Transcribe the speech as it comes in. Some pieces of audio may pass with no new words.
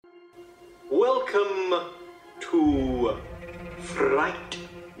Welcome to Fright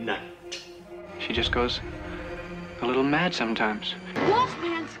Night. She just goes a little mad sometimes.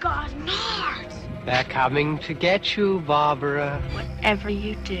 Wolfman's got nards. They're coming to get you, Barbara. Whatever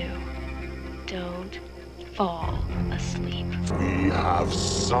you do, don't fall asleep. We have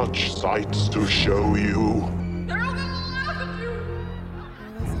such sights to show you. They're all gonna laugh at you.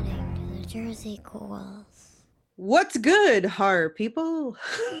 You're listening to the Jersey Ghouls. What's good, horror people?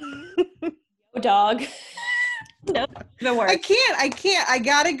 Dog. No, the worst. I can't. I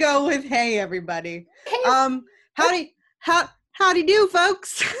gotta go with hey, everybody. Hey. Howdy do,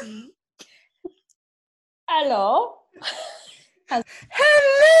 folks. Hello.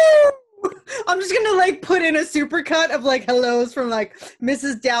 Hello. I'm just gonna like put in a supercut of like hellos from like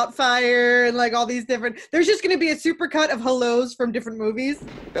Mrs. Doubtfire and like all these different. There's just gonna be a supercut of hellos from different movies.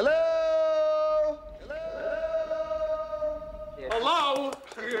 Hello? Hello?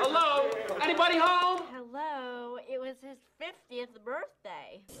 Hello? Anybody home? Hello, it was his 50th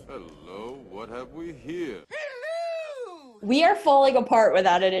birthday. Hello, what have we here? We are falling apart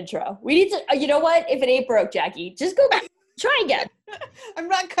without an intro. We need to, you know what? If it ain't broke, Jackie, just go back. Try again. I'm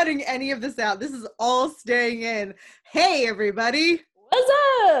not cutting any of this out. This is all staying in. Hey, everybody. What's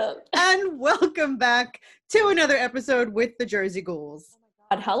up? And welcome back to another episode with the Jersey Ghouls.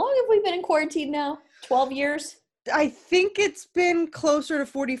 God, how long have we been in quarantine now? 12 years? I think it's been closer to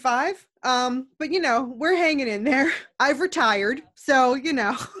 45. But you know, we're hanging in there. I've retired, so you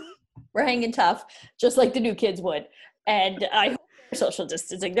know. We're hanging tough, just like the new kids would. And I hope they're social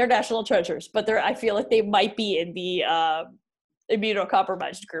distancing. They're national treasures, but I feel like they might be in the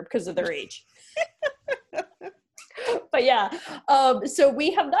immunocompromised group because of their age. But yeah, so we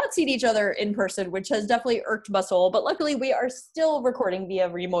have not seen each other in person, which has definitely irked my soul. But luckily, we are still recording via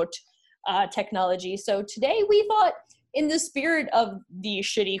remote technology. So today we thought, in the spirit of the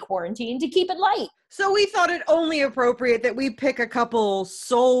shitty quarantine, to keep it light. So we thought it only appropriate that we pick a couple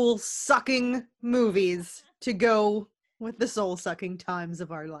soul-sucking movies to go with the soul-sucking times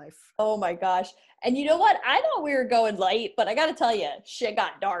of our life. Oh my gosh. And you know what? I thought we were going light, but I gotta tell you, shit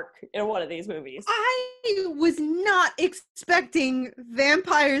got dark in one of these movies. I was not expecting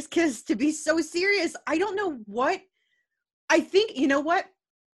Vampire's Kiss to be so serious. I don't know what. I think, you know what?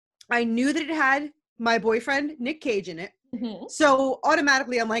 I knew that it had my boyfriend, Nick Cage, in it. Mm-hmm. So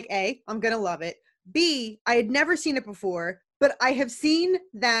automatically I'm like, A, I'm going to love it. B, I had never seen it before, but I have seen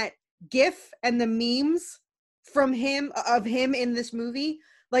that GIF and the memes from him in this movie,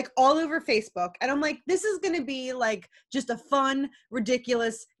 like all over Facebook. And I'm like, this is going to be like just a fun,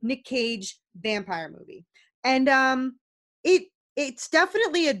 ridiculous Nick Cage vampire movie. And it's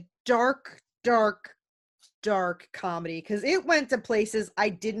definitely a dark comedy because it went to places I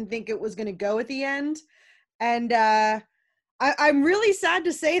didn't think it was going to go at the end. And I'm really sad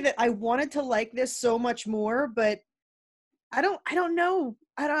to say that I wanted to like this so much more, but I don't know.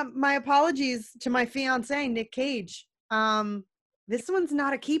 My apologies to my fiance, Nick Cage. This one's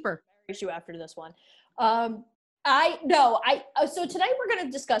not a keeper. Issue after this one. So tonight we're going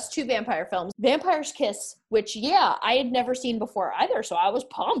to discuss two vampire films. Vampire's Kiss, which, yeah, I had never seen before either, so I was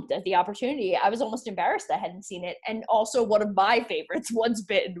pumped at the opportunity. I was almost embarrassed I hadn't seen it. And also one of my favorites, Once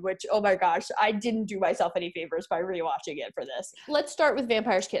Bitten, which, oh my gosh, I didn't do myself any favors by rewatching it for this. Let's start with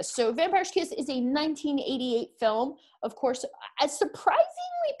Vampire's Kiss. So Vampire's Kiss is a 1988 film. Of course, a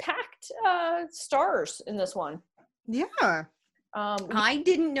surprisingly packed stars in this one. Yeah. I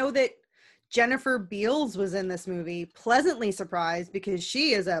didn't know that Jennifer Beals was in this movie. Pleasantly surprised because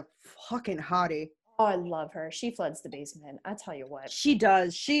she is a fucking hottie. Oh, I love her. She floods the basement. I tell you what. She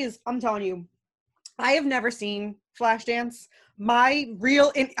does. I'm telling you, I have never seen Flashdance. My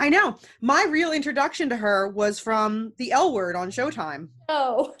real introduction to her was from The L Word on Showtime.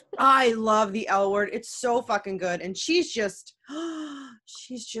 Oh. I love The L Word. It's so fucking good. And she's just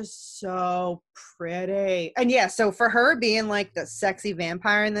so pretty. And yeah, so for her being like the sexy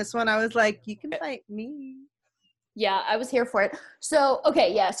vampire in this one, I was like, you can fight me. Yeah, I was here for it. So,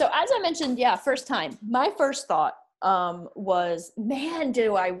 okay, yeah. So as I mentioned, yeah, first time. My first thought was, man,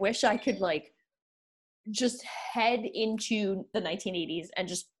 do I wish I could like just head into the 1980s and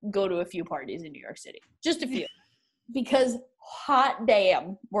just go to a few parties in New York City. Just a few. Because hot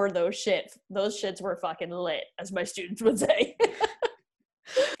damn were those shits. Those shits were fucking lit, as my students would say.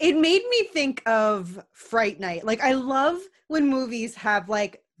 It made me think of Fright Night. Like, I love when movies have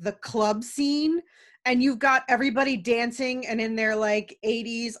like the club scene and you've got everybody dancing and in their like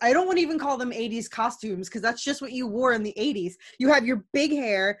 80s. I don't want to even call them 80s costumes because that's just what you wore in the 80s. You have your big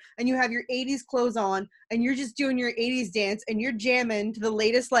hair and you have your 80s clothes on and you're just doing your 80s dance and you're jamming to the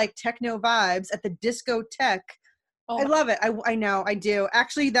latest like techno vibes at the discotheque I love it. I know, I do.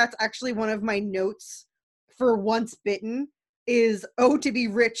 Actually, that's actually one of my notes for Once Bitten is to be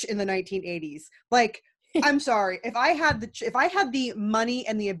rich in the 1980s. Like, I'm sorry, if I had the money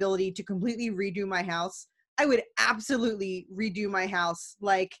and the ability to completely redo my house, I would absolutely redo my house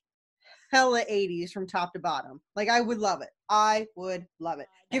like hella 80s from top to bottom. Like, I would love it. I would love it.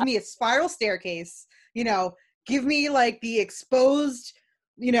 Give me a spiral staircase, give me like the exposed,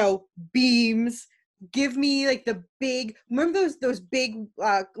 beams. Give me like the big, remember those big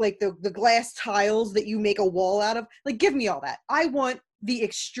like the glass tiles that you make a wall out of? Like, give me all that. I want the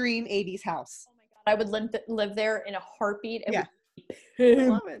extreme 80s house. Oh my god, I would live there in a heartbeat. Yeah. I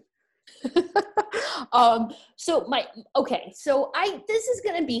love it. So this is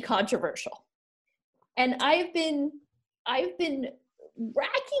going to be controversial. And I've been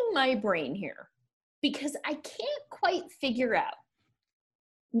racking my brain here because I can't quite figure out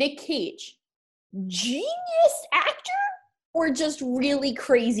Nick Cage, genius actor or just really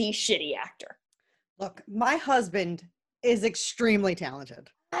crazy shitty actor? Look, my husband is extremely talented.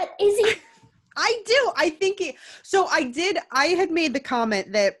 Is he? I do. I think I had made the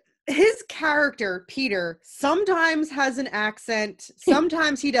comment that his character, Peter, sometimes has an accent,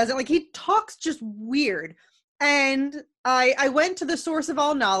 sometimes he doesn't. Like, he talks just weird. And I went to the source of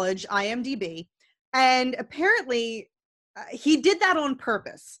all knowledge, IMDb, and apparently he did that on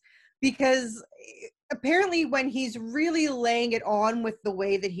purpose, because apparently when he's really laying it on with the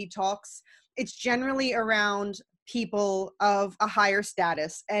way that he talks, it's generally around people of a higher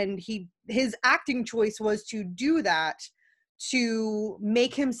status, and his acting choice was to do that to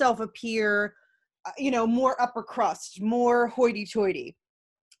make himself appear more upper crust, more hoity-toity.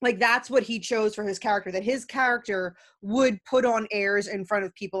 Like, that's what he chose for his character, that his character would put on airs in front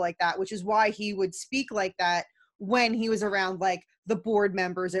of people like that, which is why he would speak like that when he was around like the board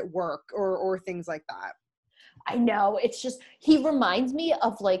members at work or things like that. I know, it's just, he reminds me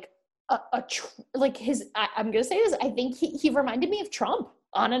of like I'm gonna say this, I think he reminded me of Trump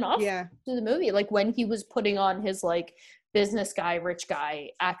on and off to the movie, like when he was putting on his like business guy, rich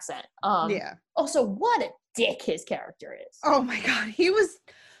guy accent. Also, what a dick his character is. Oh my god, he was,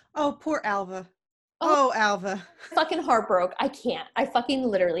 poor Alva. Alva. Fucking heartbroken. I fucking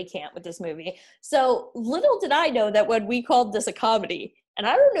literally can't with this movie. So little did I know that when we called this a comedy, and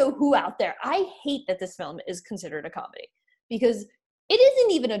I don't know who out there, I hate that this film is considered a comedy, because it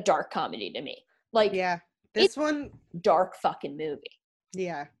isn't even a dark comedy to me. Like, this one, dark fucking movie.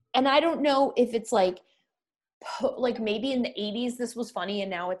 Yeah. And I don't know if it's like maybe in the 80s this was funny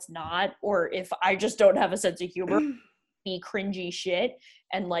and now it's not, or if I just don't have a sense of humor, be cringy shit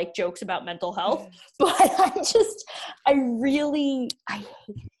and like jokes about mental health. But I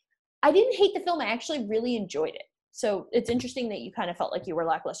didn't hate the film. I actually really enjoyed it. So it's interesting that you kind of felt like you were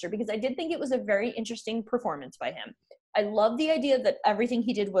lackluster, because I did think it was a very interesting performance by him. I love the idea that everything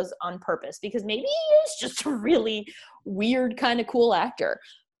he did was on purpose, because maybe he is just a really weird kind of cool actor,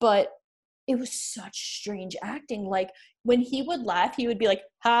 but it was such strange acting. Like, when he would laugh, he would be like,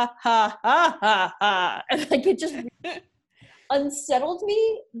 ha, ha, ha, ha, ha. And like, it just unsettled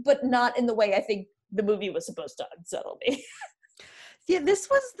me, but not in the way I think the movie was supposed to unsettle me. Yeah,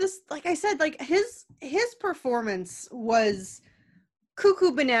 like I said, like his performance was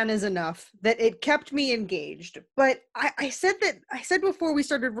cuckoo bananas enough that it kept me engaged. But I said before we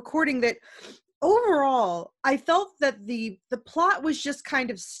started recording that overall, I felt that the plot was just kind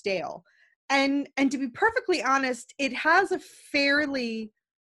of stale. And to be perfectly honest, it has a fairly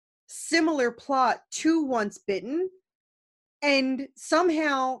similar plot to Once Bitten, and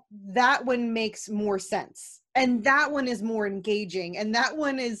somehow that one makes more sense. And that one is more engaging, and that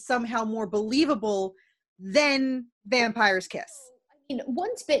one is somehow more believable than Vampire's Kiss. I mean,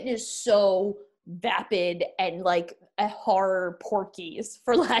 Once Bitten is so vapid and like a horror porkies,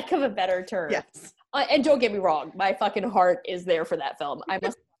 for lack of a better term. Yes. And don't get me wrong, my fucking heart is there for that film. I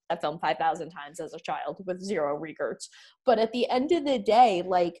must have that film 5,000 times as a child with zero regrets. But at the end of the day,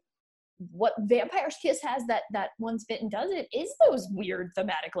 like, what Vampire's Kiss has that Once Bitten doesn't is those weird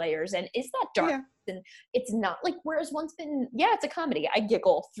thematic layers, and is that dark. Yeah. And it's not like, whereas Once Bitten, it's a comedy. I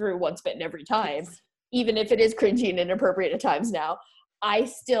giggle through Once Bitten every time, even if it is cringy and inappropriate at times now. I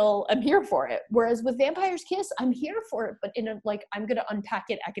still am here for it. Whereas with Vampire's Kiss, I'm here for it, but in a, like, I'm going to unpack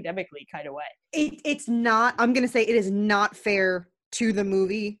it academically kind of way. It's not, I'm going to say it is not fair to the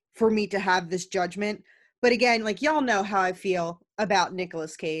movie for me to have this judgment. But again, like, y'all know how I feel about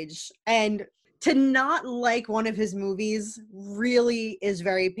Nicolas Cage, and to not like one of his movies really is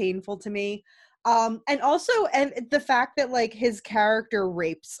very painful to me. And also, and the fact that like his character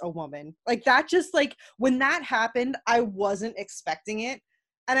rapes a woman, like that, just like when that happened, I wasn't expecting it.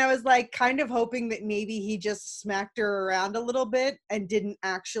 And I was like kind of hoping that maybe he just smacked her around a little bit and didn't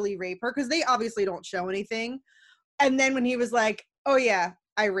actually rape her, because they obviously don't show anything. And then when he was like, oh yeah,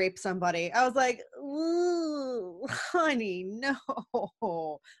 I raped somebody, I was like, ooh, honey, no.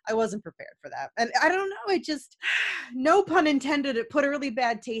 I wasn't prepared for that. And I don't know, it just, no pun intended, it put a really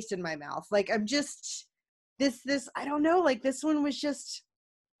bad taste in my mouth. Like, I'm just, this, I don't know, like this one was just,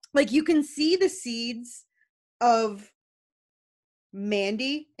 like, you can see the seeds of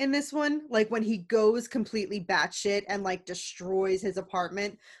Mandy in this one, like when he goes completely batshit and like destroys his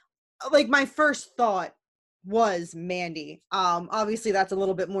apartment. Like, my first thought was Mandy. Obviously that's a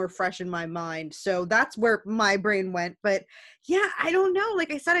little bit more fresh in my mind, so that's where my brain went. But yeah, I don't know,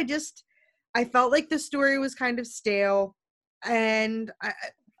 like I said, I felt like the story was kind of stale, and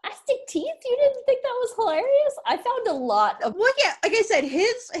Plastic teeth? You didn't think that was hilarious? I found a lot of, well, yeah, like I said,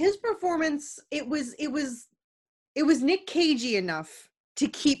 his performance, it was Nick Cagey enough to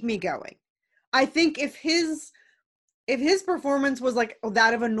keep me going. I think if his performance was like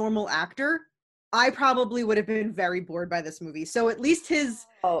that of a normal actor, I probably would have been very bored by this movie. So at least his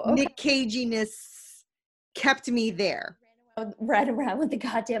Nick Cagey-ness kept me there. Ran around with the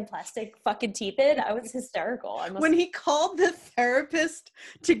goddamn plastic fucking teeth in. I was hysterical. When he called the therapist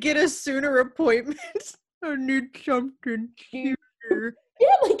to get a sooner appointment, I need something here.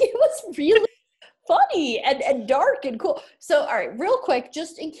 Yeah, like it was really funny and dark and cool. So, all right, real quick,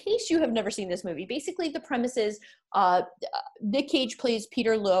 just in case you have never seen this movie, basically the premise is Nick Cage plays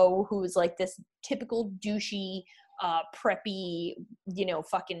Peter Lowe, who is like this typical douchey, preppy,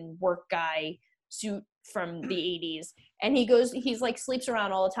 fucking work guy suit from the 80s. And he's like sleeps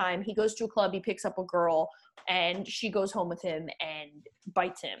around all the time. He goes to a club, he picks up a girl, and she goes home with him and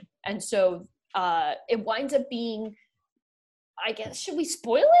bites him. And so it winds up being, I guess, should we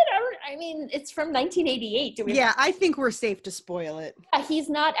spoil it? I mean, it's from 1988. Yeah, I think we're safe to spoil it. He's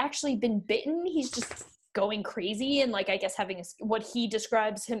not actually been bitten. He's just going crazy and, like, I guess having what he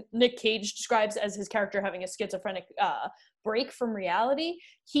describes, Nick Cage describes as his character having a schizophrenic break from reality.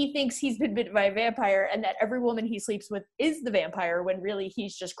 He thinks he's been bitten by a vampire and that every woman he sleeps with is the vampire, when really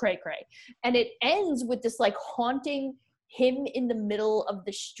he's just cray-cray. And it ends with this, like, haunting him in the middle of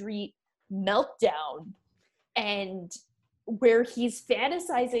the street meltdown, and where he's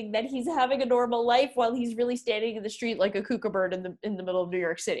fantasizing that he's having a normal life while he's really standing in the street like a kookaburra in the middle of New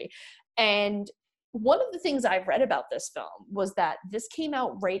York City. And one of the things I've read about this film was that this came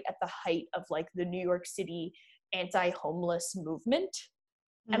out right at the height of, like, the New York City anti-homeless movement.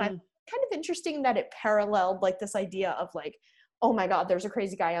 And I kind of interesting that it paralleled, like, this idea of, like, oh my God, there's a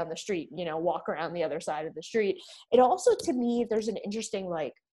crazy guy on the street, walk around the other side of the street. It also, to me, there's an interesting,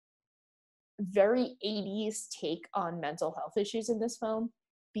 like, very 80s take on mental health issues in this film,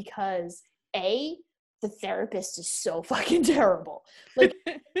 because the therapist is so fucking terrible. Like,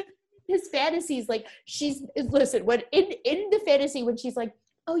 his fantasies, like, when in the fantasy, when she's like,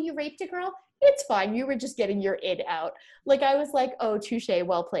 oh, you raped a girl? It's fine. You were just getting your id out. Like, I was like, oh, touche,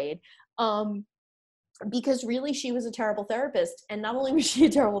 well played. Because really she was a terrible therapist. And not only was she a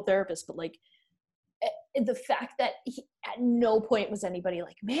terrible therapist, but, like, the fact that at no point was anybody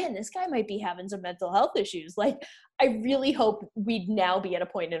like, man, this guy might be having some mental health issues. Like, I really hope we'd now be at a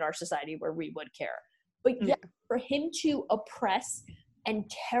point in our society where we would care. But yeah, for him to oppress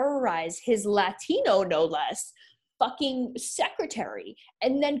and terrorize his Latino, no less, fucking secretary,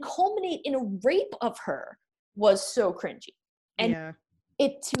 and then culminate in a rape of her was so cringy. And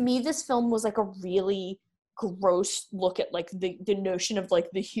to me, this film was like a really gross look at, like, the notion of, like,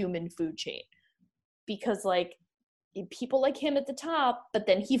 the human food chain. Because, like, people like him at the top, but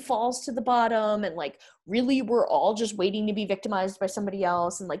then he falls to the bottom, and, like, really we're all just waiting to be victimized by somebody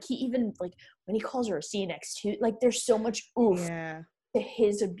else. And, like, he even, like, when he calls her a CNX2, like, there's so much oof to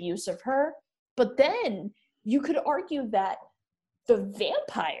his abuse of her. But then you could argue that the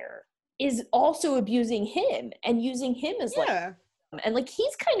vampire is also abusing him and using him as like, and, like,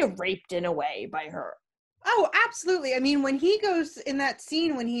 he's kind of raped in a way by her. Oh, absolutely. I mean, when he goes in that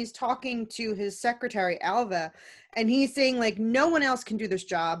scene, when he's talking to his secretary, Alva, and he's saying, like, no one else can do this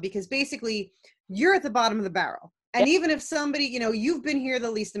job because basically you're at the bottom of the barrel. And even if somebody, you've been here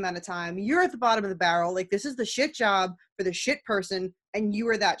the least amount of time, you're at the bottom of the barrel. Like, this is the shit job for the shit person, and you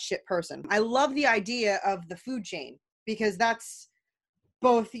are that shit person. I love the idea of the food chain, because that's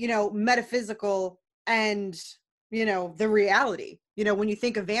both, metaphysical and, the reality. When you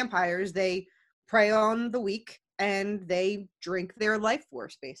think of vampires, they prey on the weak and they drink their life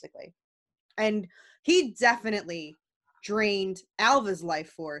force, basically. And he definitely drained Alva's life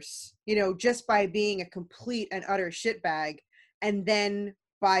force, just by being a complete and utter shitbag. And then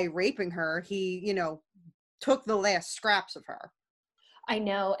by raping her, he, took the last scraps of her. I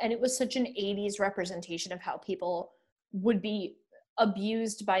know. And it was such an 80s representation of how people would be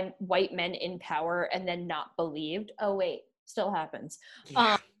abused by white men in power and then not believed. Oh, wait, still happens.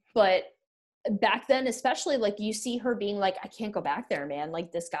 Yeah. But back then, especially, like, you see her being like, I can't go back there, man,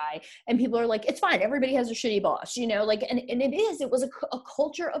 like this guy. And people are like, it's fine. Everybody has a shitty boss, you know, like, and it was a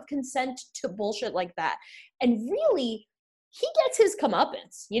culture of consent to bullshit like that. And really, he gets his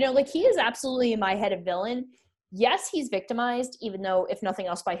comeuppance, you know, like, he is absolutely in my head a villain. Yes, he's victimized, even though, if nothing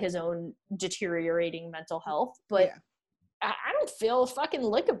else, by his own deteriorating mental health. But Yeah. I don't feel a fucking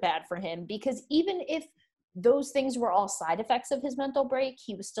lick of bad for him, because even if those things were all side effects of his mental break,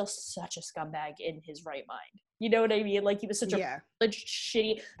 he was still such a scumbag in his right mind. You know what I mean? Like, he was such a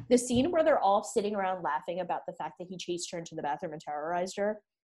shitty. The scene where they're all sitting around laughing about the fact that he chased her into the bathroom and terrorized her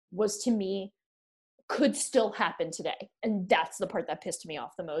was, to me, could still happen today. And that's the part that pissed me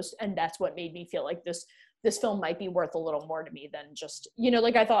off the most. And that's what made me feel like this film might be worth a little more to me than just, you know,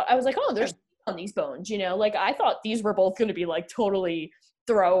 like, I was like, oh, there's on these bones, you know, like, I thought these were both going to be like totally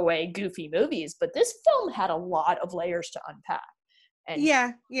throwaway goofy movies, but this film had a lot of layers to unpack. And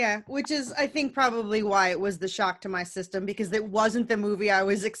yeah, which is, I think, probably why it was the shock to my system, because it wasn't the movie I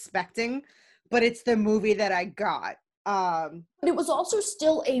was expecting, but it's the movie that I got. But it was also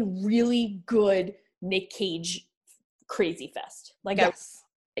still a really good Nick Cage crazy fest. Like, yes.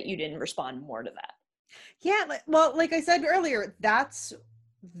 That you didn't respond more to that. Yeah, well, like I said earlier, that's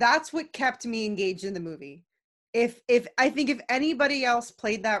what kept me engaged in the movie. If I think if anybody else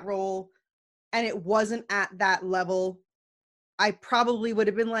played that role and it wasn't at that level, I probably would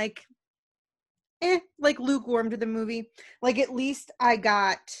have been like, like lukewarm to the movie. Like, at least I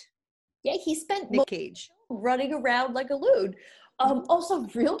got he spent Nick Cage running around like a loon. Also,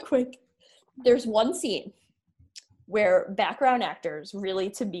 real quick, there's one scene where background actors really,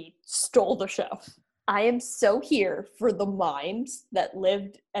 to me, stole the show. I am so here for the mimes that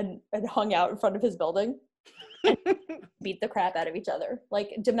lived and hung out in front of his building and beat the crap out of each other. Like,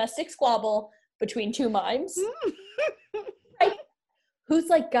 domestic squabble between two mimes. Right? Who's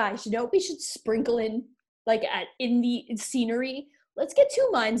like, guys, you know what we should sprinkle in, like, in the scenery? Let's get two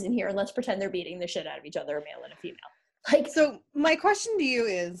mimes in here and let's pretend they're beating the shit out of each other, a male and a female. Like, so my question to you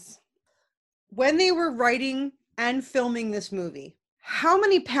is, when they were writing and filming this movie, how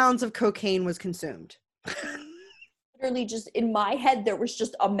many pounds of cocaine was consumed? Literally, just in my head, there was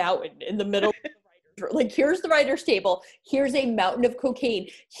just a mountain in the middle of the writer's room. Like, here's the writer's table. Here's a mountain of cocaine.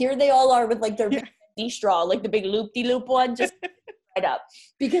 Here they all are with, like, their big straw, like the big loop-de-loop one, just right up.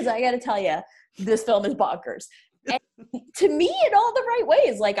 Because I gotta tell you, this film is bonkers. And to me, in all the right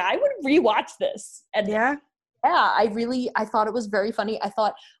ways. Like, I would rewatch this. And yeah, I thought it was very funny. I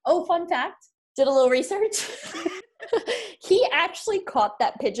thought, oh, fun fact, did a little research. He actually caught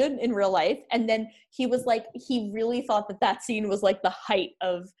that pigeon in real life, and then he was like, he really thought that scene was like the height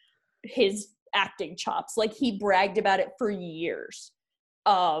of his acting chops. Like, he bragged about it for years,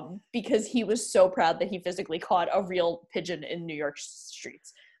 because he was so proud that he physically caught a real pigeon in New York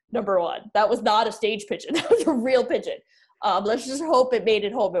streets. Number one, that was not a stage pigeon. That was a real pigeon. Let's just hope it made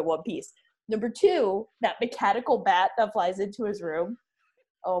it home in one piece. Number two, that mechanical bat that flies into his room.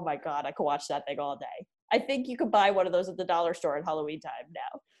 Oh my God, I could watch that thing all day. I think you could buy one of those at the dollar store at Halloween time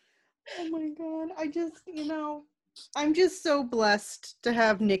now. Oh my God. I just, I'm just so blessed to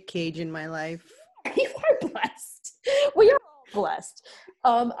have Nick Cage in my life. You are blessed. We are all blessed.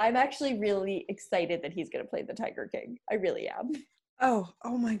 I'm actually really excited that he's going to play the Tiger King. I really am. Oh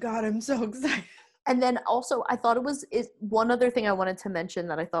my God. I'm so excited. And then also, I thought one other thing I wanted to mention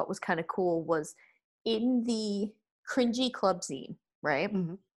that I thought was kind of cool was in the cringy club scene, right?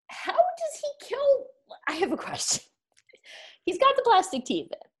 Mm-hmm. How does he kill? I have a question. He's got the plastic teeth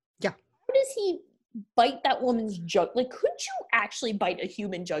in. Yeah. How does he bite that woman's jugular? Like, could you actually bite a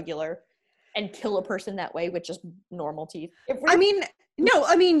human jugular and kill a person that way with just normal teeth?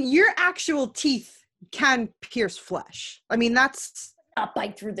 Your actual teeth can pierce flesh. That's not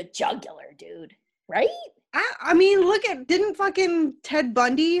bite through the jugular, dude. Right? Didn't fucking Ted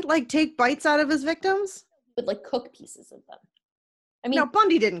Bundy take bites out of his victims? Would cook pieces of them. No,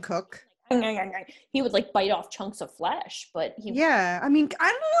 Bundy didn't cook. He would bite off chunks of flesh, but he... Yeah, I don't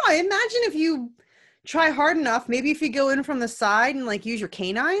know. I imagine if you try hard enough, maybe if you go in from the side and use your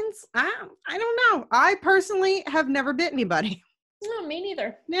canines. I don't know. I personally have never bit anybody. No, me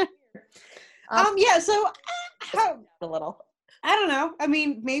neither. Yeah. So a little. I don't know.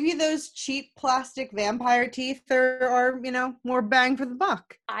 Maybe those cheap plastic vampire teeth are more bang for the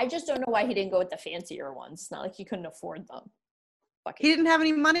buck. I just don't know why he didn't go with the fancier ones. It's not like he couldn't afford them. He didn't have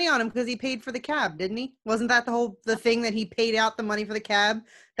any money on him because he paid for the cab, didn't he? Wasn't that the thing that he paid out the money for the cab?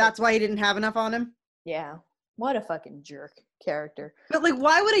 That's why he didn't have enough on him? Yeah. What a fucking jerk character. But like,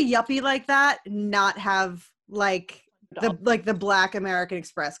 why would a yuppie like that not have like the Black American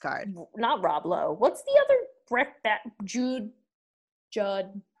Express card? Not Rob Lowe. What's the other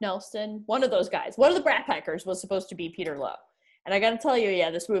Judd Nelson? One of those guys. One of the Brat Packers was supposed to be Peter Lowe. And I gotta tell you, yeah,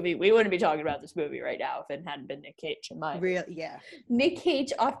 this movie, we wouldn't be talking about this movie right now if it hadn't been Nick Cage in my Real, yeah. Nick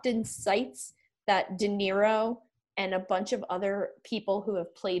Cage often cites that De Niro and a bunch of other people who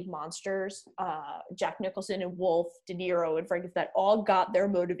have played monsters, Jack Nicholson and Wolf, De Niro and Frankenstein, all got their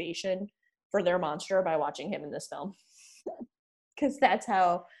motivation for their monster by watching him in this film. Because that's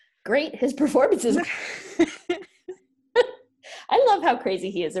how great his performances are. I love how crazy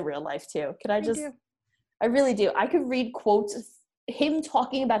he is in real life too. I really do. I could read quotes of him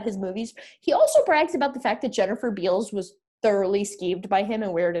talking about his movies. He also brags about the fact that Jennifer Beals was thoroughly skeeved by him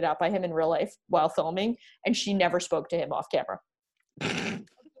and weirded out by him in real life while filming, and she never spoke to him off camera.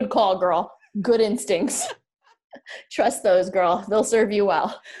 Good call, girl. Good instincts. Trust those, girl. They'll serve you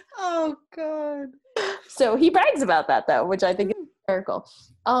well. Oh, God. So he brags about that, though, which I think is hysterical.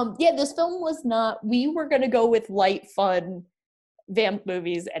 Yeah, this film was not, we were going to go with light, fun vamp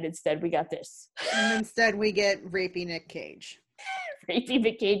movies, and instead we got this. And instead we get rapey Nick Cage. Rapey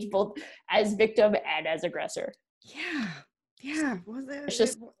Nick Cage, both as victim and as aggressor. Yeah. Was it? It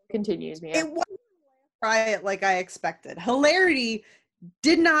just continues, man. It wasn't riot like I expected. Hilarity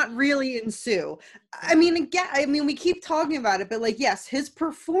did not really ensue. I mean, again, we keep talking about it, but like, yes, his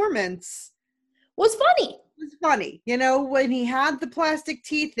performance was funny. You know, when he had the plastic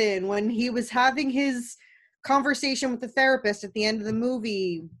teeth in, when he was having his conversation with the therapist at the end of the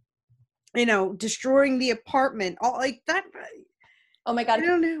movie, you know, destroying the apartment, all like that. Oh my God. I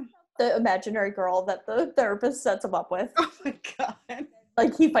don't know. The imaginary girl that the therapist sets him up with. Oh my God.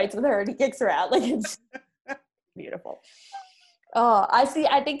 Like he fights with her and he kicks her out. Like it's beautiful. Oh, I see.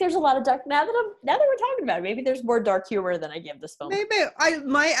 I think there's a lot of dark now that we're talking about it. Maybe there's more dark humor than I give this film. Maybe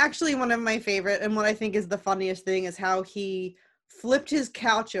actually one of my favorite and what I think is the funniest thing is how he flipped his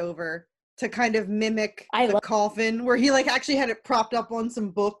couch over to kind of mimic the coffin, where he like actually had it propped up on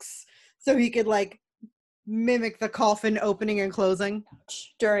some books so he could like mimic the coffin opening and closing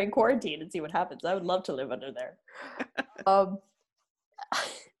during quarantine and see what happens. I would love to live under there.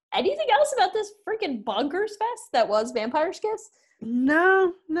 Anything else about this freaking bonkers fest that was Vampire's Kiss?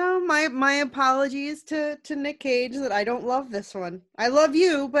 No. My apologies to Nick Cage that I don't love this one. I love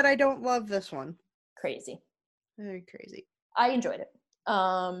you, but I don't love this one. Crazy. Very crazy. I enjoyed it.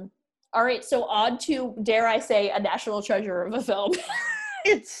 All right, so on to, dare I say, a national treasure of a film.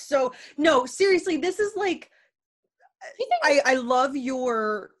 It's so, no, seriously, this is like, I love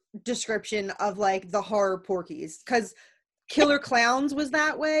your description of like the horror Porkies, because Killer Clowns was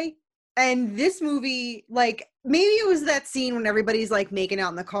that way, and this movie, like, maybe it was that scene when everybody's like making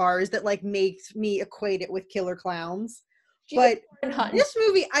out in the cars that like makes me equate it with Killer Clowns. But this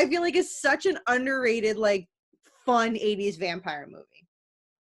movie, I feel like, is such an underrated, like, fun 80s vampire movie.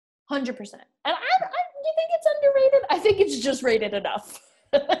 100%. And do you think it's underrated? I think it's just rated enough.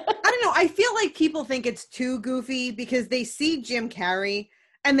 I don't know. I feel like people think it's too goofy because they see Jim Carrey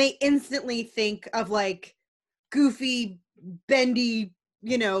and they instantly think of like goofy, bendy,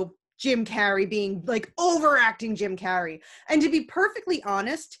 you know, Jim Carrey being like overacting Jim Carrey. And to be perfectly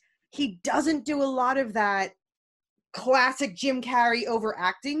honest, he doesn't do a lot of that classic Jim Carrey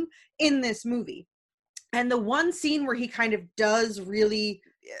overacting in this movie. And the one scene where he kind of does really,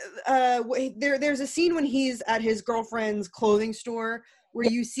 there's a scene when he's at his girlfriend's clothing store where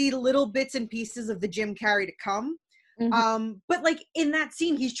you see little bits and pieces of the Jim Carrey to come. Mm-hmm. But like in that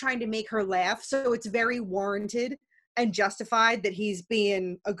scene, he's trying to make her laugh. So it's very warranted and justified that he's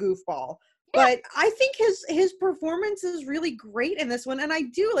being a goofball. But I think his performance is really great in this one. And I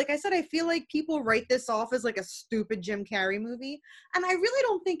do, like I said, I feel like people write this off as like a stupid Jim Carrey movie. And I really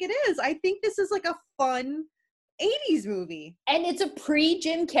don't think it is. I think this is like a fun 80s movie. And it's a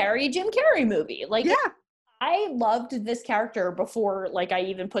pre-Jim Carrey movie. Like, yeah. I loved this character before, like, I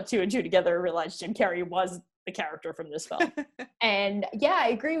even put two and two together and realized Jim Carrey was the character from this film. And yeah, I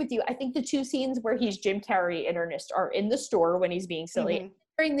agree with you. I think the two scenes where he's Jim Carrey in earnest are in the store when he's being silly, mm-hmm.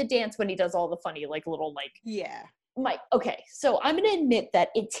 during the dance when he does all the funny, like, little, like, yeah. Okay, so I'm going to admit that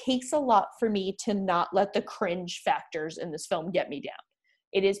it takes a lot for me to not let the cringe factors in this film get me down.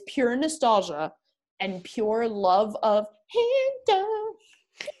 It is pure nostalgia and pure love of hand down.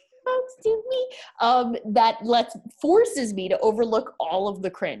 To me, that forces me to overlook all of the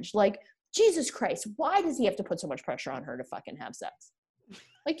cringe. Like, Jesus Christ, why does he have to put so much pressure on her to fucking have sex?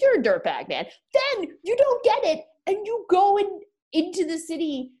 Like, you're a dirtbag, man. Then you don't get it, and you go into the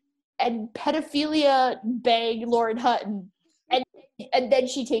city and pedophilia bang Lauren Hutton, and then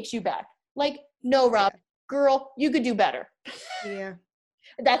she takes you back. Like, no, Rob, girl, you could do better. Yeah.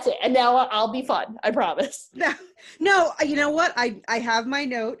 That's it. And now I'll be fun. I promise. No, you know what? I have my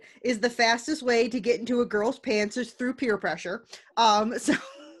note is the fastest way to get into a girl's pants is through peer pressure. So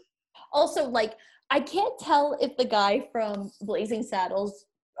also, like, I can't tell if the guy from Blazing Saddles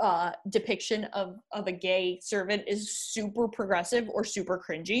depiction of a gay servant is super progressive or super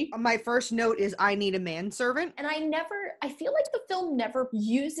cringy. My first note is I need a manservant. And I feel like the film never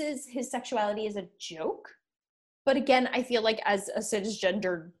uses his sexuality as a joke. But again, I feel like as a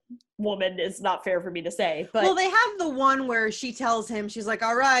cisgendered woman, it's not fair for me to say. But well, they have the one where she tells him, she's like,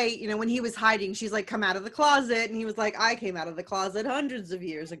 all right, you know, when he was hiding, she's like, come out of the closet. And he was like, I came out of the closet hundreds of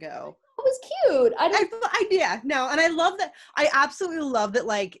years ago. It was cute. Yeah, no, and I love that. I absolutely love that,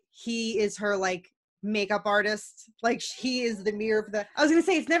 like, he is her, like, makeup artist. Like, he is the mirror for the, I was gonna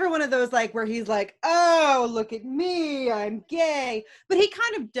say, it's never one of those, like, where he's like, oh, look at me, I'm gay. But he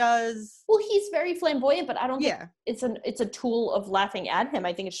kind of does. Well, he's very flamboyant, but I don't think it's a tool of laughing at him.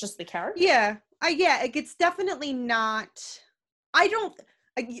 I think it's just the character. Yeah, it's definitely not, I'm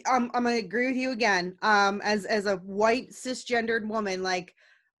gonna agree with you again. As a white cisgendered woman, like,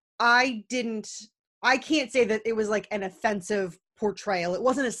 I can't say that it was like an offensive portrayal. It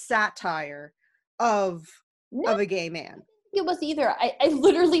wasn't a satire of a gay man. It was either. I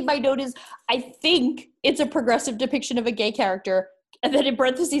literally, my note is, I think it's a progressive depiction of a gay character. And then in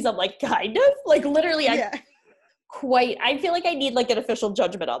parentheses, I'm like, kind of? Like, literally, I feel like I need like an official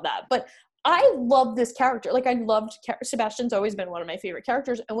judgment on that. But I love this character. Like, I loved, Sebastian's always been one of my favorite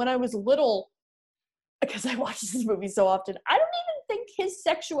characters. And when I was little, because I watched this movie so often, I don't even think his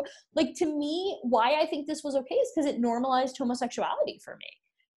sexual, like, to me, why I think this was okay is because it normalized homosexuality for me.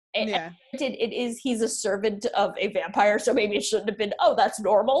 And he's a servant of a vampire, so maybe it shouldn't have been, oh, that's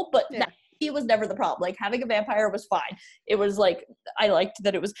normal, but he was never the problem. Like, having a vampire was fine. It was like, I liked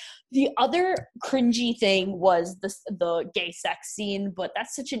that it was, the other cringy thing was the gay sex scene, but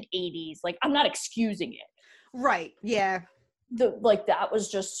that's such an 80s, like, I'm not excusing it. Right, yeah. That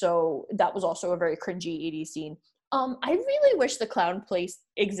was also a very cringy 80s scene. I really wish the clown place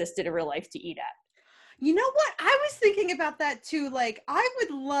existed in real life to eat at. You know what? I was thinking about that too. Like, I would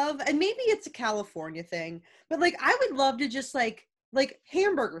love, and maybe it's a California thing, but like, I would love to just like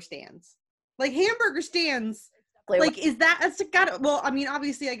hamburger stands. Like, hamburger stands, like, is that's got, well, I mean,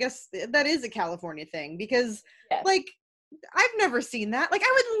 obviously, I guess that is a California thing because like, I've never seen that. Like,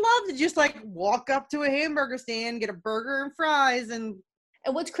 I would love to just like walk up to a hamburger stand, get a burger and fries, and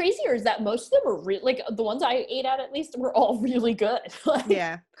what's crazier is that most of them were like, the ones I ate at least were all really good.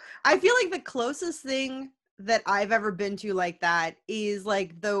 Yeah. I feel like the closest thing that I've ever been to like that is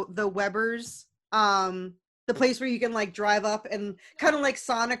like the Weber's, the place where you can like drive up and kind of like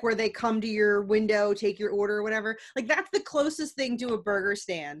Sonic where they come to your window, take your order or whatever. Like, that's the closest thing to a burger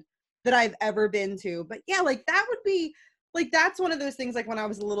stand that I've ever been to. But yeah, like, that would be, like, that's one of those things, like, when I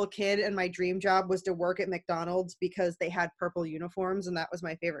was a little kid and my dream job was to work at McDonald's because they had purple uniforms and that was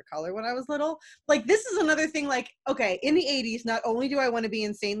my favorite color when I was little. Like, this is another thing, like, okay, in the 80s, not only do I want to be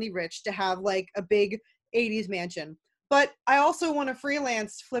insanely rich to have, like, a big 80s mansion, but I also want to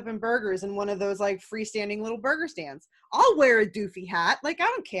freelance flipping burgers in one of those, like, freestanding little burger stands. I'll wear a doofy hat. Like, I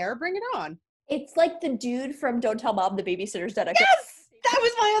don't care. Bring it on. It's like the dude from Don't Tell Mom the Babysitter's Dead. Yes! That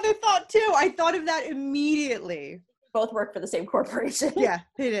was my other thought, too. I thought of that immediately. Both work for the same corporation. Yeah,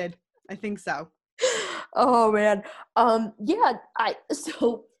 they did. I think so. Oh man.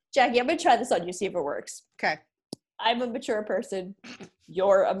 So Jackie, I'm gonna try this on you, see if it works. Okay. I'm a mature person.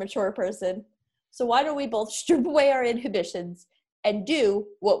 You're a mature person. So why don't we both strip away our inhibitions and do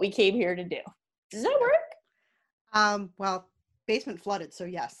what we came here to do? Does that work? Well, basement flooded, so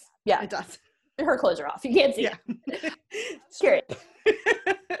yes. Yeah. It does. Her clothes are off. You can't see it. Curious.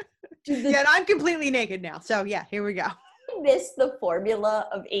 Yeah, and I'm completely naked now. So yeah, here we go. I miss the formula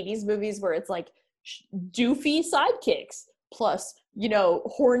of 80s movies where it's like doofy sidekicks plus, you know,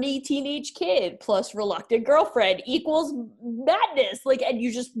 horny teenage kid plus reluctant girlfriend equals madness. Like, and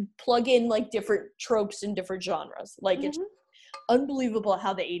you just plug in like different tropes in different genres. Like, it's unbelievable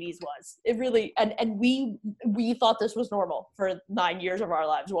how the 80s was. It really, and we thought this was normal for 9 years of our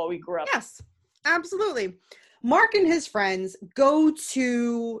lives while we grew up. Yes, absolutely. Mark and his friends go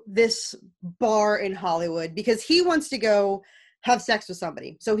to this bar in Hollywood because he wants to go have sex with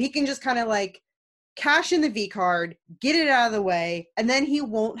somebody. So he can just kind of like cash in the V card, get it out of the way, and then he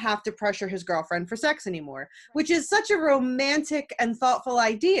won't have to pressure his girlfriend for sex anymore, which is such a romantic and thoughtful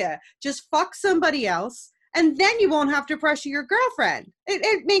idea. Just fuck somebody else, and then you won't have to pressure your girlfriend.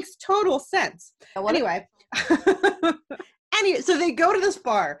 It makes total sense. Anyway, so they go to this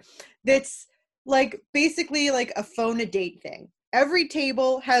bar that's like basically like a phone a date thing. Every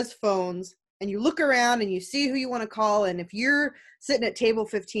table has phones and you look around and you see who you want to call. And if you're sitting at table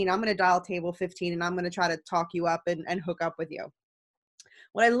 15, I'm going to dial table 15 and I'm going to try to talk you up and hook up with you.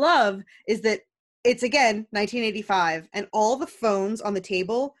 What I love is that it's, again, 1985, and all the phones on the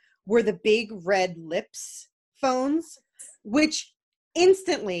table were the big red lips phones, which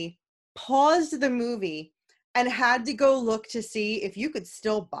instantly paused the movie and had to go look to see if you could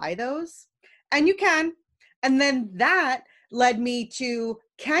still buy those. And you can. And then that led me to,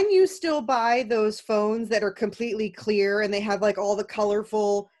 can you still buy those phones that are completely clear and they have like all the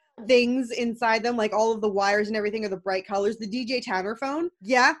colorful things inside them, like all of the wires and everything are the bright colors? The DJ Tanner phone,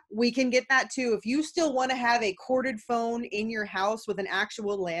 yeah, we can get that too. If you still want to have a corded phone in your house with an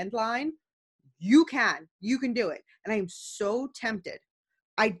actual landline, you can do it. And I am so tempted.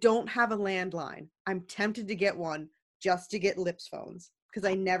 I don't have a landline. I'm tempted to get one just to get Lips phones, because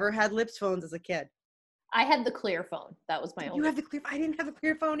I never had Lips phones as a kid. I had the clear phone. That was my only. You have the clear. I didn't have a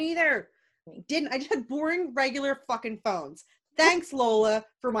clear phone either. I just had boring, regular fucking phones. Thanks, Lola,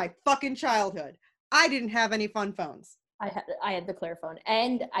 for my fucking childhood. I didn't have any fun phones. I had the clear phone,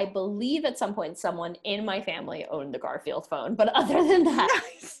 and I believe at some point someone in my family owned the Garfield phone. But other than that,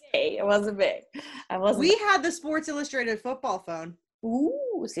 Nice. it wasn't big. We had the Sports Illustrated football phone.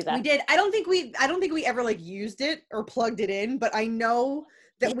 Ooh, see that? We did. I don't think we ever like used it or plugged it in, but I know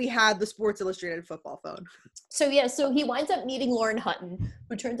that we had the Sports Illustrated football phone. So he winds up meeting Lauren Hutton,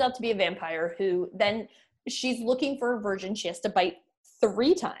 who turns out to be a vampire, who then she's looking for a virgin. She has to bite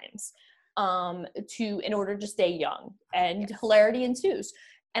 3 times in order to stay young, and yes. Hilarity ensues.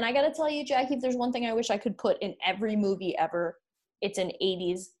 And I gotta tell you, Jackie, if there's one thing I wish I could put in every movie ever, it's an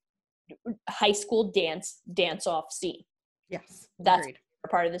 80s high school dance-off scene. Yes, that's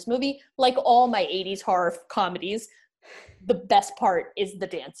part of this movie. Like all my 80s horror comedies, the best part is the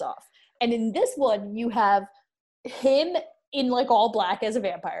dance-off. And in this one, you have him in like all black as a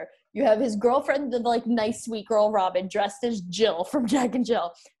vampire. You have his girlfriend, the like nice sweet girl Robin, dressed as Jill from Jack and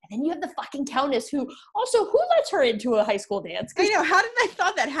Jill. And then you have the fucking Countess, who lets her into a high school dance? I know. How did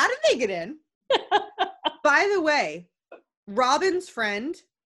they get in? By the way, Robin's friend,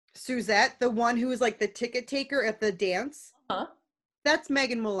 Suzette, the one who was like the ticket taker at the dance, that's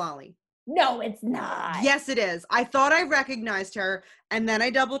Megan Mullally. No, it's not. Yes, it is. I thought I recognized her, and then I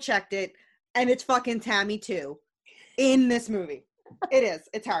double checked it, and it's fucking Tammy too in this movie. It is.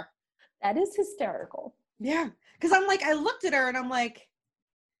 It's her. That is hysterical. Yeah. Because I looked at her and I'm like,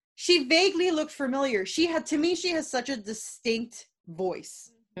 she vaguely looked familiar. To me, she has such a distinct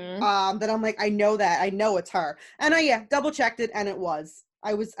voice that I'm like, I know it's her. And I double checked it, and it was.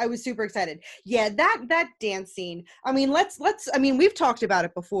 I was super excited. Yeah, that dance scene. I mean, we've talked about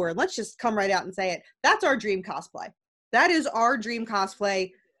it before. Let's just come right out and say it. That's our dream cosplay. That is our dream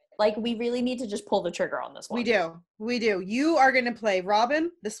cosplay. Like, we really need to just pull the trigger on this one. We do. You are going to play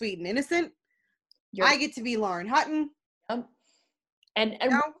Robin, the sweet and innocent. I get to be Lauren Hutton. And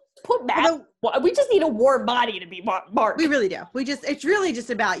put Matt. We just need a warm body to be Mark. We really do. It's really just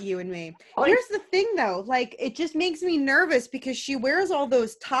about you and me. Here's the thing, though. Like, it just makes me nervous because she wears all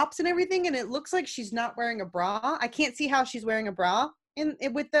those tops and everything, and it looks like she's not wearing a bra. I can't see how she's wearing a bra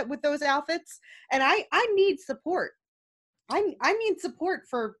with those outfits. And I need support. I need support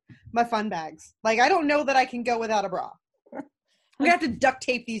for my fun bags. Like, I don't know that I can go without a bra. We have to duct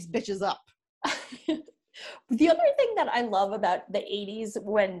tape these bitches up. The other thing that I love about the 80s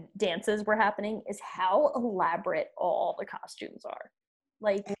when dances were happening is how elaborate all the costumes are.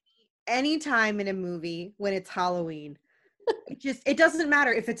 Like, any time in a movie when it's Halloween, it doesn't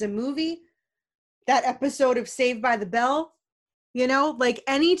matter if it's a movie, that episode of Saved by the Bell, like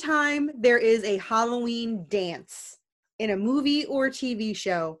anytime there is a Halloween dance in a movie or a TV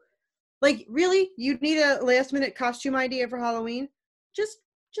show, like, really, you need a last minute costume idea for Halloween?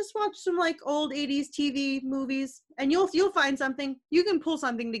 Just watch some like old 80s TV movies and you'll find something. You can pull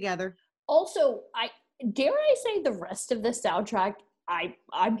something together. Also, dare I say the rest of the soundtrack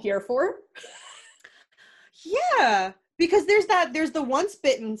I'm here for. Yeah, because there's the Once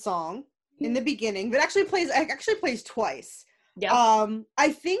Bitten song in the beginning that actually plays twice. Yeah.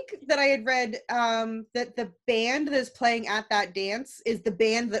 I think that I had read that the band that's playing at that dance is the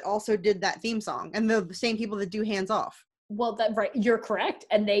band that also did that theme song, and the same people that do Hands Off. Well, you're correct,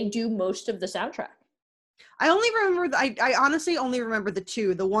 and they do most of the soundtrack. I only remember, I honestly only remember the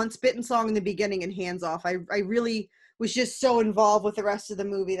two, the Once Bitten song in the beginning and Hands Off. I really was just so involved with the rest of the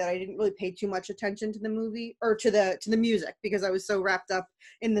movie that I didn't really pay too much attention to the movie, or to the music, because I was so wrapped up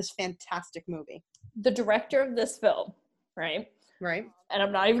in this fantastic movie. The director of this film, right? Right. And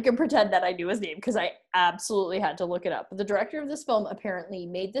I'm not even going to pretend that I knew his name, because I absolutely had to look it up. But the director of this film apparently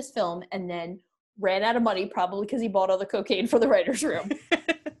made this film and then ran out of money, probably because he bought all the cocaine for the writer's room.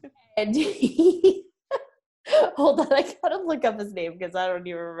 And he, hold on, I gotta look up his name because I don't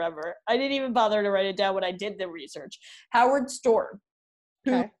even remember. I didn't even bother to write it down when I did the research. Howard Storm,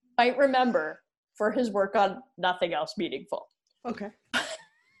 who Okay. might remember for his work on Nothing Else Meaningful. Okay.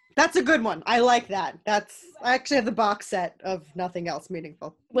 That's a good one. I like that. I actually have the box set of Nothing Else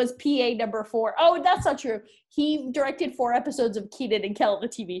Meaningful. Was PA number 4. Oh, that's not true. He directed 4 episodes of Keenan and Kel, the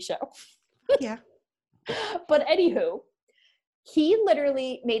TV show. Yeah. But anywho, he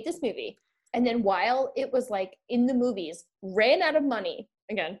literally made this movie. And then while it was like in the movies, ran out of money.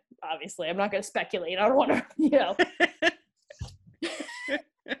 Again, obviously, I'm not going to speculate. I don't want to,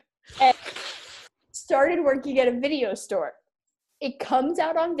 and started working at a video store. It comes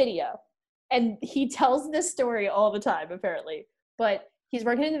out on video. And he tells this story all the time, apparently. But he's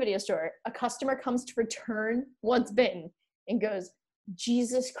working in the video store. A customer comes to return Once Bitten and goes,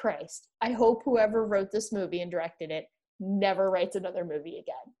 Jesus Christ, I hope whoever wrote this movie and directed it never writes another movie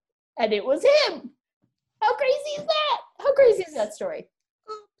again. And it was him. How crazy is that? How crazy is that story?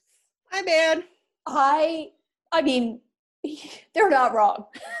 Oops. My bad. I mean, they're not wrong.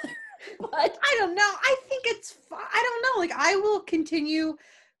 But I don't know. I think it's I don't know. Like, I will continue,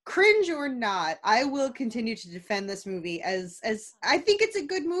 cringe or not, I will continue to defend this movie as I think it's a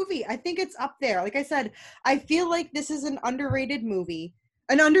good movie. I think it's up there. Like I said, I feel like this is an underrated movie,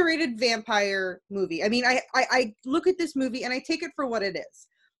 an underrated vampire movie. I mean, I look at this movie and I take it for what it is.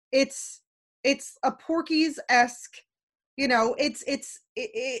 It's a Porky's-esque, you know, it's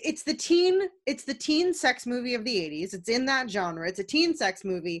the teen sex movie of the 80s. It's in that genre. It's a teen sex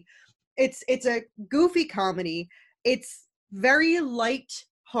movie. It's a goofy comedy. It's very light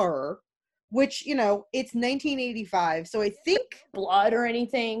horror, which, you know, it's 1985. So I think blood or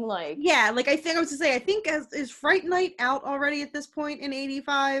anything like. Yeah, like I think is Fright Night out already at this point in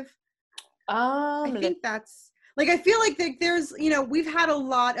 85? I think that's like, I feel like there's, you know, we've had a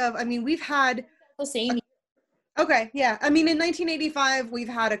lot of, I mean, we've had the same. Okay, yeah. I mean, in 1985, we've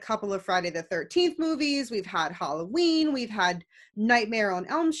had a couple of Friday the 13th movies. We've had Halloween. We've had Nightmare on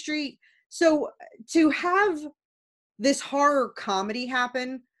Elm Street. So to have this horror comedy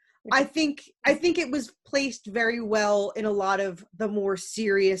happen, I think it was placed very well in a lot of the more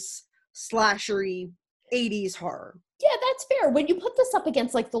serious slashery 80s horror. Yeah, that's fair. When you put this up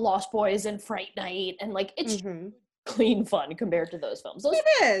against like The Lost Boys and Fright Night, and like it's clean fun compared to those films.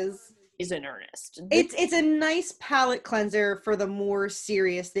 It is. Is in earnest. It's a nice palate cleanser for the more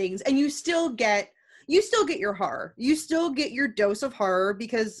serious things, and you still get your horror. You still get your dose of horror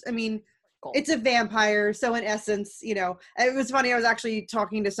because, I mean, it's a vampire. So in essence, you know, it was funny. I was actually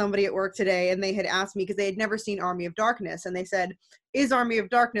talking to somebody at work today, and they had asked me because they had never seen Army of Darkness, and they said, "Is Army of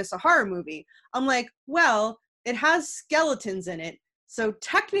Darkness a horror movie?" I'm like, well, it has skeletons in it. So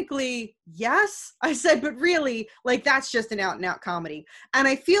technically, yes. I said, but really, like, that's just an out-and-out comedy. And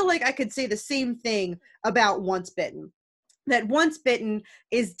I feel like I could say the same thing about Once Bitten. That Once Bitten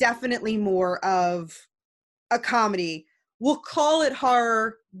is definitely more of a comedy. We'll call it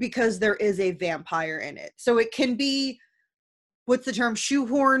horror because there is a vampire in it. So it can be, what's the term,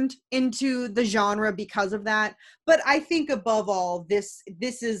 shoehorned into the genre because of that. But I think above all, this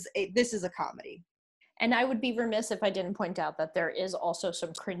is a comedy. And I would be remiss if I didn't point out that there is also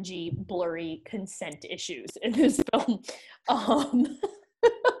some cringy, blurry consent issues in this film.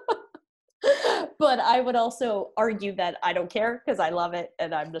 But I would also argue that I don't care because I love it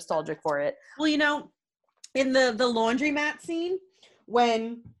and I'm nostalgic for it. Well, you know, in the laundromat scene,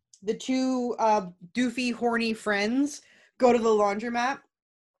 when the two doofy, horny friends go to the laundromat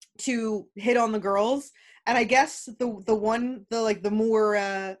to hit on the girls, and I guess the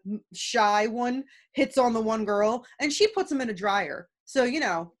more shy one hits on the one girl, and she puts him in a dryer. So, you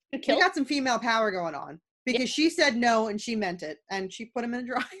know, you got some female power going on because she said no and she meant it, and she put him in a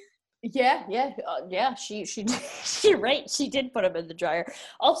dryer. Yeah. She right. She did put him in the dryer.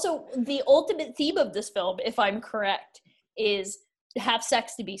 Also, the ultimate theme of this film, if I'm correct, is have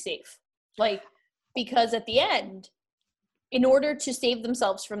sex to be safe. Like, because at the end, in order to save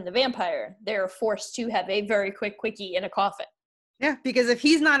themselves from the vampire, they're forced to have a very quick quickie in a coffin. Yeah, because if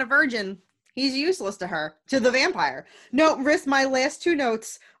he's not a virgin, he's useless to the vampire. No, Riss, my last two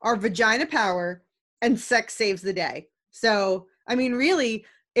notes are vagina power and sex saves the day. So, I mean, really,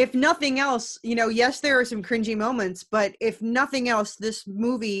 if nothing else, you know, yes, there are some cringy moments, but if nothing else, this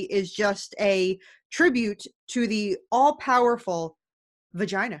movie is just a tribute to the all-powerful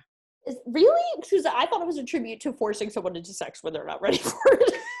vagina. Really? Because I thought it was a tribute to forcing someone into sex when they're not ready for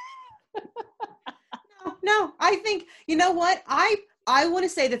it. No, I think, you know what? I want to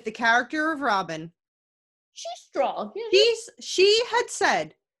say that the character of Robin, she's strong. She had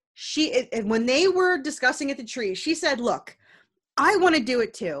said, when they were discussing at the tree, she said, look, I want to do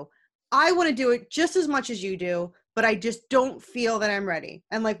it too, I want to do it just as much as you do, but I just don't feel that I'm ready.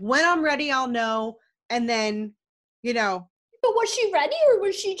 And like when I'm ready, I'll know. And then, you know. But was she ready, or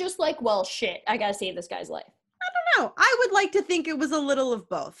was she just like, well, shit, I gotta save this guy's life? I don't know. I would like to think it was a little of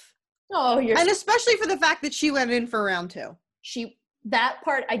both. Oh, and especially for the fact that she went in for round 2. That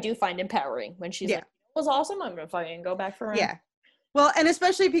part I do find empowering when she's like, it was awesome. I'm gonna fucking go back for round. Yeah. Well, and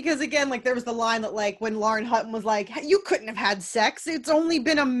especially because again, like there was the line that like when Lauren Hutton was like, you couldn't have had sex. It's only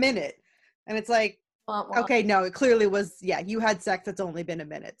been a minute. And it's like, okay, no, it clearly was. Yeah, you had sex. It's only been a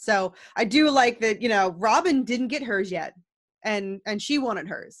minute. So I do like that, you know, Robin didn't get hers yet. And she wanted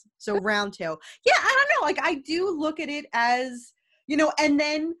hers. So round 2. Yeah, I don't know. Like I do look at it as, you know, and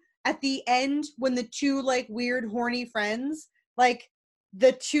then at the end when the two like weird horny friends, like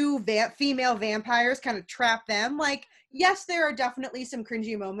the two female vampires kind of trap them. Like, yes, there are definitely some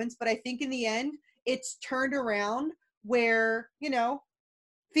cringy moments, but I think in the end it's turned around where, you know,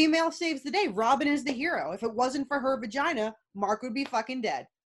 female saves the day. Robin is the hero. If it wasn't for her vagina, Mark would be fucking dead.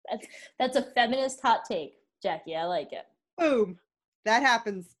 That's a feminist hot take, Jackie. I like it. Boom. That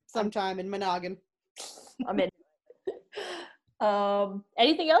happens sometime in Monogam. I'm in.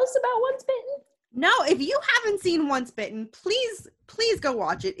 Anything else about Once Bitten? No, if you haven't seen Once Bitten, please go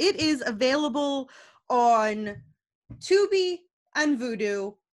watch it. It is available on Tubi and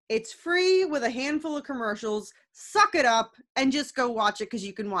Vudu. It's free with a handful of commercials. Suck it up and just go watch it because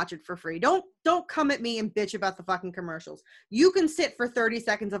you can watch it for free. Don't come at me and bitch about the fucking commercials. You can sit for 30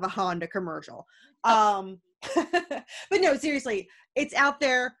 seconds of a Honda commercial. But no, seriously, it's out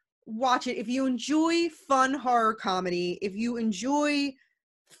there. Watch it. If you enjoy fun horror comedy, if you enjoy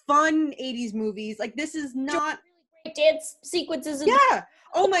fun 80s movies, like this is not great dance sequences. Yeah.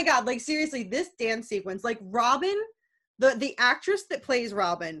 Oh my God. Like seriously, this dance sequence, like Robin, the actress that plays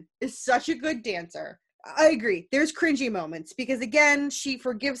Robin is such a good dancer. I agree. There's cringy moments because again, she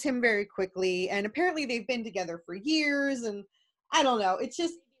forgives him very quickly and apparently they've been together for years and I don't know. It's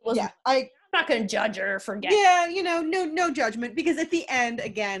just, I'm not going to judge her or forget. Yeah. You know, no judgment because at the end,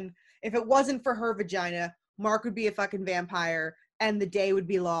 again, if it wasn't for her vagina, Mark would be a fucking vampire and the day would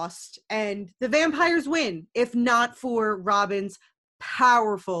be lost and the vampires win if not for Robin's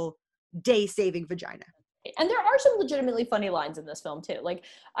powerful day-saving vagina. And there are some legitimately funny lines in this film too. Like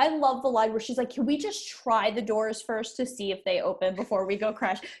I love the line where she's like, can we just try the doors first to see if they open before we go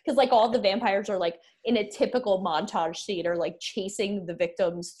crash? Because like all the vampires are like in a typical montage scene or like chasing the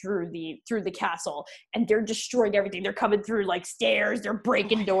victims through the castle and they're destroying everything. They're coming through like stairs, they're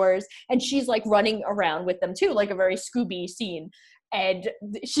breaking doors, and she's like running around with them too, like a very Scooby scene. And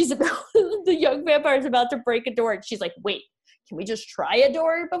she's about the young vampire's about to break a door and she's like, wait, can we just try a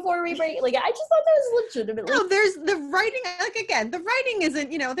door before we break? Like, I just thought that was legitimately. No, there's the writing. Like, again, the writing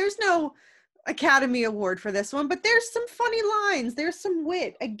isn't, you know, there's no Academy Award for this one, but there's some funny lines. There's some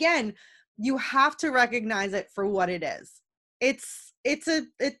wit. Again, you have to recognize it for what it is. It's a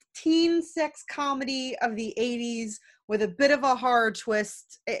teen sex comedy of the 80s with a bit of a horror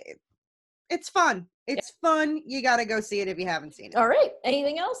twist. It's fun. It's fun. You got to go see it if you haven't seen it. All right.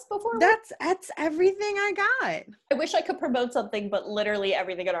 Anything else before? That's everything I got. I wish I could promote something, but literally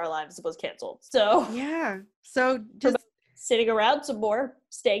everything in our lives was canceled. So yeah. So just sitting around some more,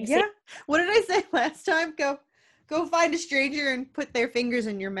 staying safe. Yeah. What did I say last time? Go find a stranger and put their fingers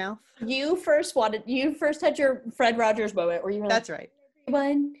in your mouth. You first had your Fred Rogers moment where you were like, that's right.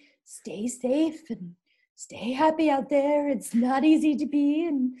 Everyone, stay safe and stay happy out there. It's not easy to be,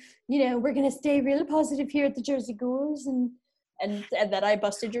 and you know we're gonna stay really positive here at the Jersey Ghouls, and then I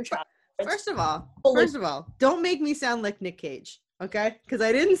busted your child. First of all, don't make me sound like Nick Cage, okay? Because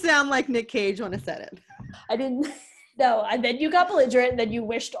I didn't sound like Nick Cage when I said it. I didn't. No, and then you got belligerent, and then you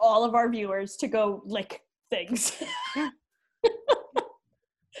wished all of our viewers to go lick things.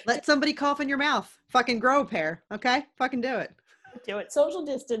 Let somebody cough in your mouth. Fucking grow a pair, okay? Fucking do it. Do it. Social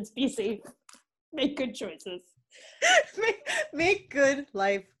distance. Be safe. Make good choices. make good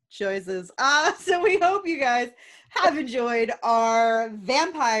life choices. So we hope you guys have enjoyed our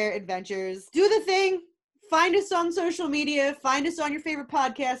vampire adventures. Do the thing. Find us on social media. Find us on your favorite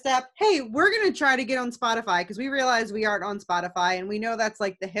podcast app. Hey, we're going to try to get on Spotify because we realize we aren't on Spotify and we know that's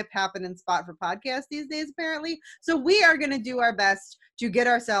like the hip happening spot for podcasts these days, apparently. So we are going to do our best to get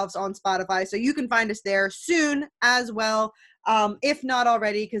ourselves on Spotify. So you can find us there soon as well. If not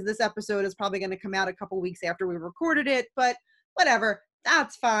already, because this episode is probably going to come out a couple weeks after we recorded it, but whatever,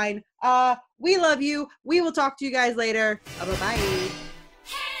 that's fine. We love you. We will talk to you guys later. Bye-bye.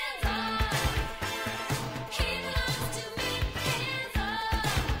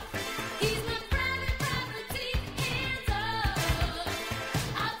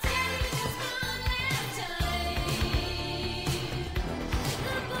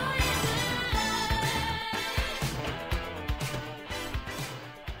 The boy is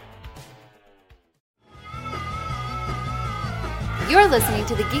You're listening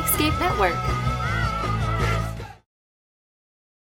to the Geekscape Network.